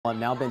Have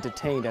now been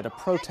detained at a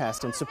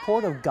protest in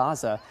support of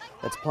Gaza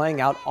that's playing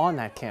out on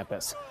that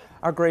campus.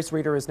 Our Grace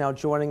Reader is now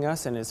joining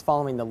us and is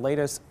following the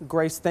latest.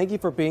 Grace, thank you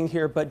for being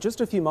here. But just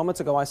a few moments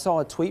ago, I saw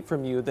a tweet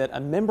from you that a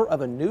member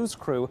of a news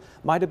crew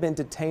might have been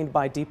detained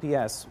by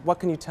DPS. What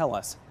can you tell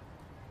us?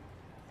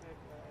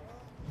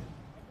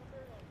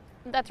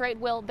 That's right,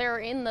 Will. They're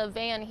in the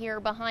van here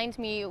behind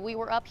me. We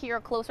were up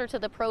here closer to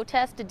the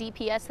protest. The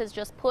DPS has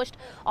just pushed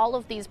all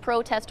of these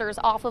protesters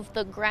off of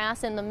the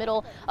grass in the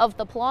middle of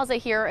the plaza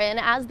here. And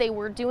as they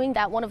were doing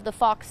that, one of the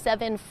Fox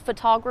 7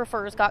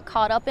 photographers got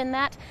caught up in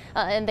that,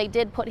 and they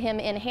did put him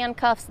in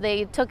handcuffs.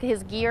 They took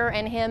his gear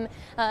and him,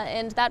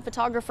 and that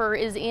photographer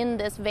is in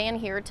this van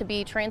here to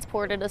be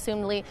transported,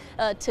 assumedly,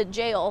 to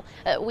jail.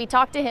 We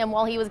talked to him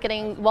while he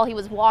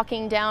was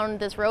walking down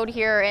this road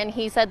here, and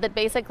he said that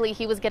basically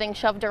he was getting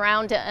shoved around.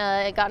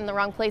 Got in the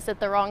wrong place at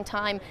the wrong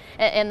time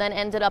and then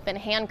ended up in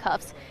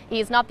handcuffs.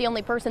 He's not the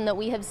only person that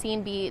we have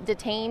seen be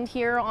detained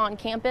here on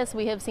campus.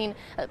 We have seen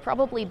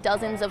probably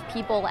dozens of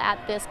people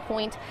at this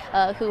point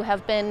who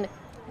have been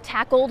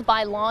tackled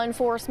by law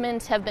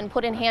enforcement, have been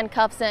put in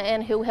handcuffs,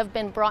 and who have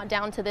been brought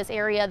down to this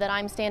area that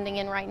I'm standing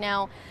in right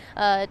now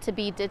to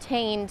be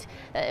detained.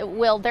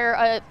 Will,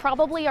 there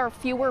probably are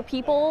fewer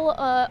people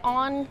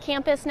on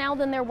campus now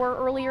than there were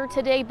earlier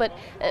today, but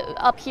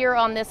up here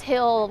on this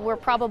hill, we're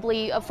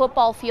probably a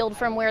football field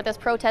from where this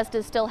protest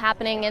is still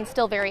happening and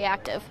still very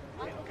active.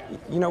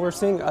 You know, we're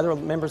seeing other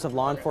members of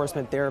law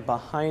enforcement there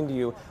behind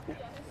you.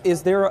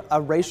 Is there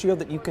a ratio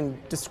that you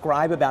can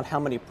describe about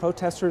how many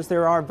protesters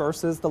there are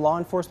versus the law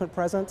enforcement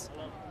presence?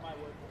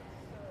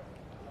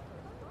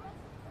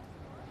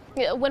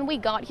 When we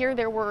got here,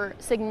 there were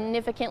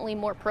significantly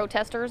more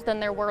protesters than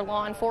there were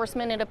law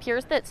enforcement. It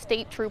appears that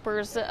state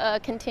troopers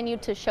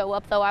continued to show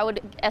up, though. I would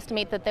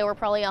estimate that there were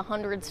probably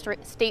 100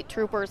 state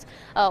troopers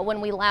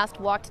when we last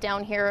walked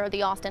down here.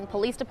 The Austin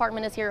Police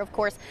Department is here, of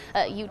course.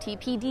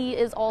 UTPD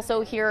is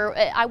also here.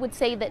 I would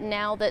say that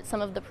now that some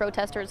of the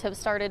protesters have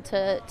started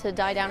to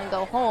die down and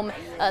go home,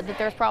 that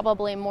there's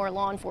probably more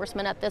law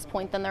enforcement at this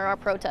point than there are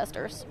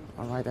protesters.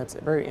 All right, that's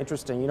very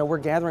interesting. You know, we're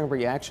gathering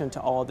reaction to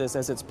all of this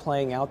as it's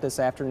playing out this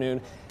afternoon.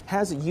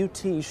 Has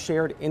UT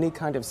shared any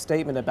kind of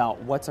statement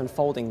about what's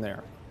unfolding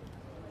there?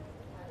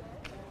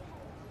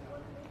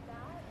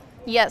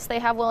 Yes, they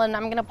have, Will, and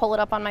I'm going to pull it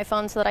up on my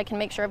phone so that I can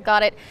make sure I've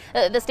got it.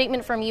 The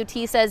statement from UT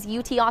says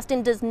UT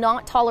Austin does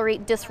not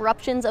tolerate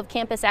disruptions of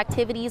campus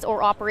activities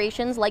or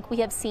operations like we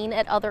have seen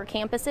at other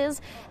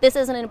campuses. This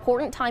is an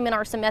important time in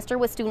our semester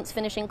with students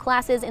finishing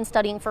classes and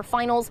studying for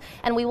finals,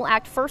 and we will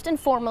act first and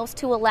foremost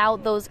to allow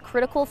those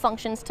critical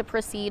functions to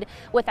proceed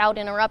without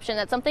interruption.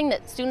 That's something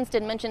that students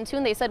did mention too,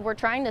 and they said we're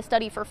trying to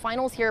study for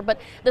finals here,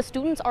 but the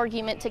students'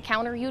 argument to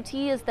counter UT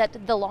is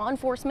that the law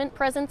enforcement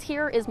presence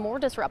here is more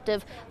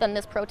disruptive than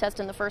this protest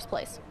in the first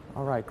place.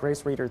 All right,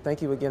 Grace Reader,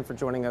 thank you again for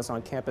joining us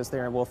on campus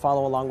there, and we'll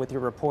follow along with your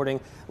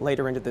reporting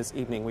later into this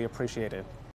evening. We appreciate it.